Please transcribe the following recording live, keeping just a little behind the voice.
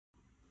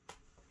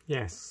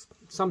Yes,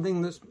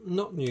 something that's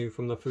not new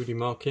from the Foodie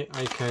market,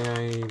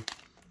 aka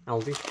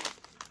Aldi.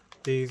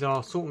 These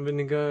are salt and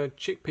vinegar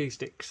chickpea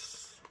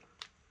sticks.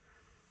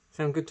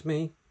 Sound good to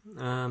me.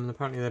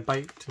 Apparently they're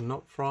baked and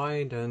not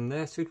fried, and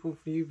they're suitable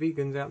for you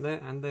vegans out there,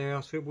 and they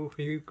are suitable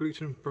for you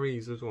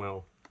gluten-frees as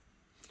well.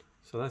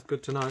 So that's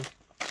good to know.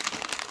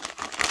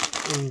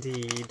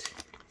 Indeed.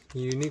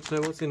 You need to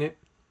know what's in it.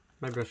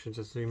 Maybe I should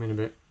just zoom in a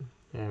bit.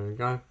 There we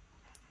go.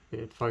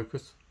 It'd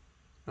focus.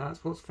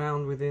 That's what's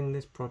found within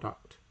this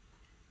product.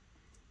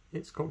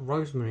 It's got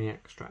rosemary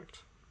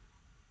extract.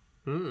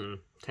 Mmm,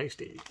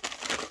 tasty.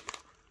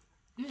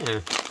 Yeah,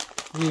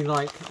 you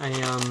like a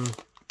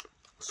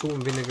salt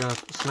and vinegar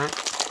snack,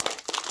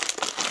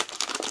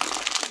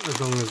 as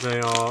long as they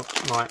are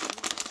like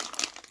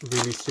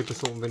really super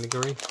salt and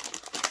vinegary.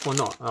 Well,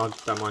 not, I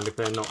don't mind if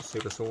they're not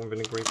super salt and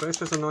vinegary, but it's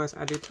just a nice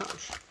added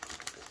touch.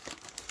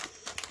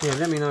 Yeah,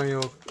 let me know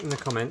in the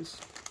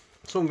comments.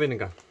 Salt and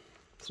vinegar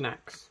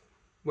snacks,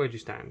 where do you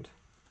stand?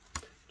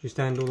 Do you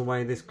stand all the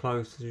way this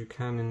close as you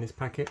can in this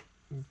packet,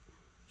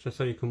 just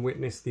so you can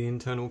witness the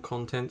internal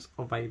contents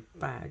of a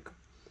bag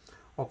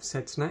of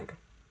said snack?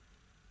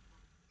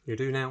 You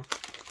do now.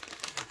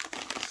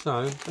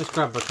 So let's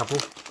grab a couple.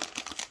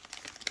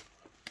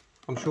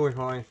 I'm sure if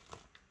I...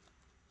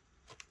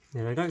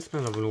 Yeah, they don't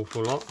smell of an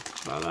awful lot,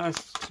 but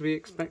that's to be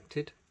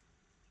expected.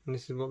 And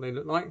this is what they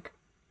look like.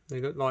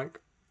 They look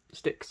like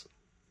sticks,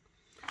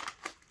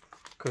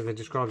 because they're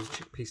described as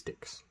chickpea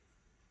sticks.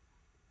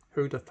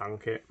 Who'd have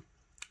thunk it?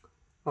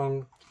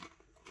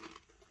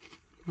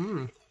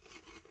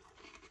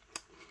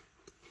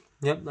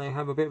 Yep, they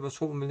have a bit of a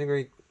salt and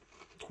vinegary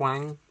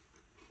twang.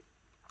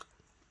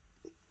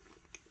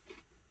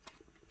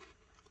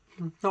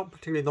 Not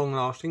particularly long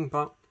lasting,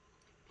 but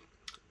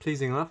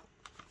pleasing enough.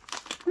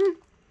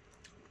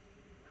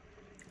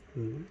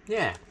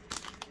 Yeah,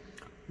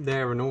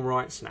 they're an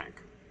alright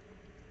snack.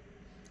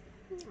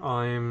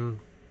 I'm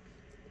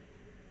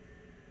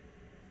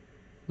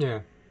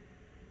a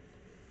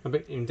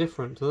bit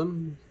indifferent to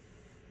them,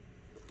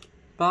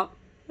 but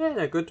yeah,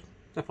 they're good.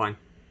 They're fine.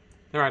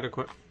 They're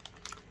adequate.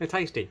 They're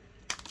tasty.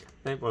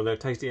 Well, they're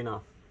tasty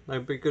enough.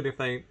 They'd be good if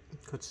they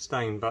could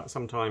sustain, but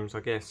sometimes I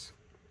guess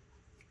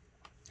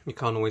you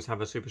can't always have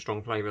a super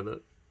strong flavour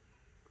that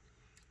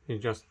you're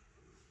just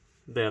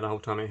there the whole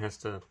time. It has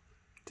to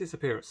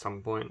disappear at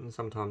some point, and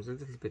sometimes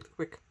it's a little bit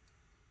quick.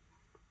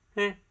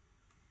 Yeah.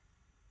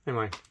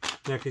 Anyway,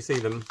 yeah, if you see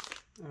them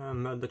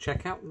at the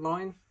checkout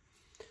line,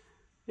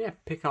 yeah,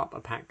 pick up a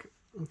pack,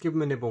 give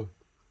them a nibble,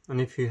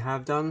 and if you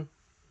have done,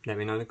 let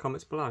me know in the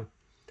comments below.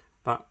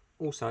 But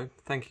also,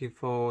 thank you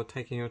for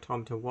taking your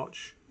time to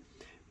watch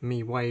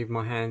me wave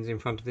my hands in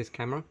front of this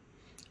camera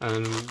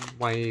and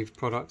wave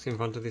products in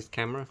front of this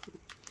camera.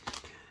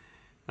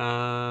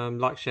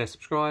 Like, share,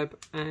 subscribe,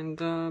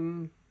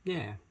 and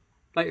yeah,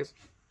 laters.